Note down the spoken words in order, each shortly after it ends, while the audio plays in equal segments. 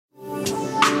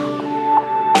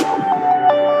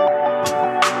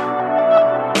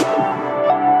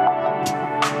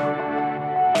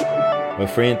My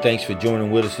friend, thanks for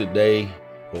joining with us today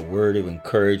for a word of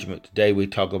encouragement. Today we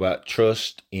talk about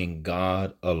trust in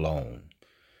God alone.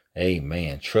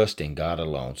 Amen. Trust in God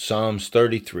alone. Psalms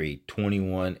 33,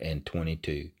 21 and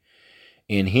 22.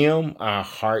 In him our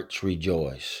hearts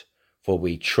rejoice, for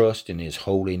we trust in his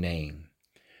holy name.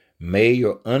 May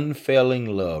your unfailing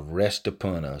love rest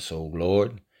upon us, O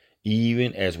Lord,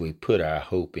 even as we put our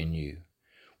hope in you.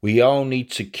 We all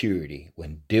need security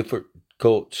when difficult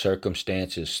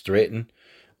circumstances threaten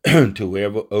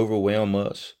to overwhelm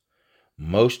us.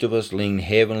 Most of us lean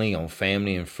heavily on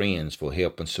family and friends for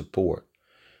help and support.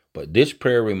 But this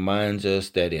prayer reminds us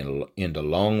that in the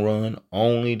long run,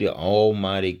 only the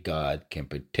Almighty God can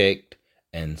protect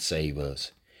and save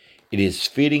us. It is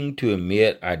fitting to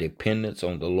admit our dependence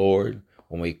on the Lord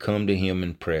when we come to him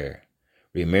in prayer.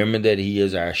 Remember that he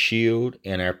is our shield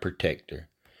and our protector.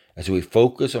 As we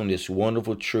focus on this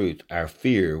wonderful truth, our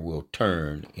fear will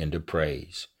turn into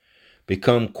praise.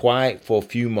 Become quiet for a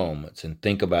few moments and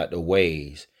think about the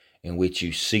ways in which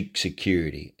you seek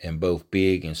security in both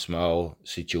big and small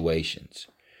situations.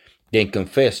 Then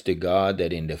confess to God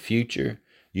that in the future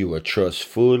you will trust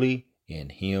fully in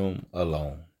him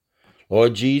alone.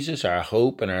 Lord Jesus, our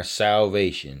hope and our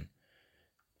salvation,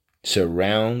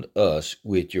 surround us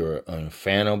with your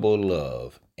unfathomable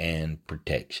love and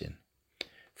protection.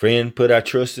 Friend, put our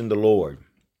trust in the Lord,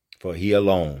 for he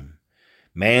alone.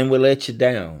 Man will let you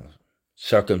down.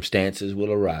 Circumstances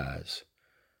will arise.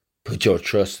 Put your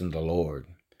trust in the Lord,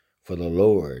 for the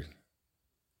Lord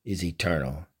is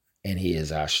eternal, and he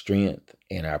is our strength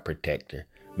and our protector.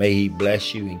 May he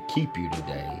bless you and keep you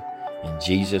today. In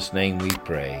Jesus' name we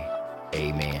pray.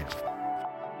 Amen.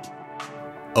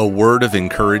 A Word of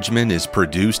Encouragement is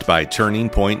produced by Turning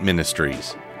Point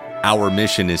Ministries. Our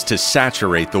mission is to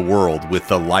saturate the world with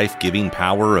the life-giving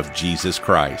power of Jesus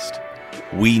Christ.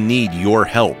 We need your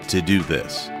help to do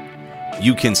this.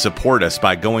 You can support us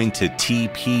by going to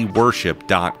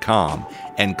tpworship.com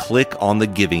and click on the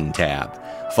Giving tab.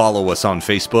 Follow us on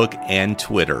Facebook and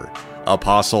Twitter.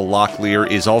 Apostle Locklear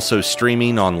is also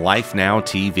streaming on LifeNow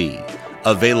TV.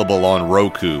 Available on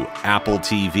Roku, Apple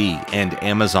TV, and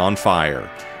Amazon Fire.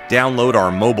 Download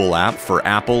our mobile app for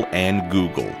Apple and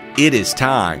Google. It is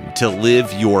time to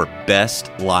live your best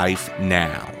life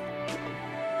now.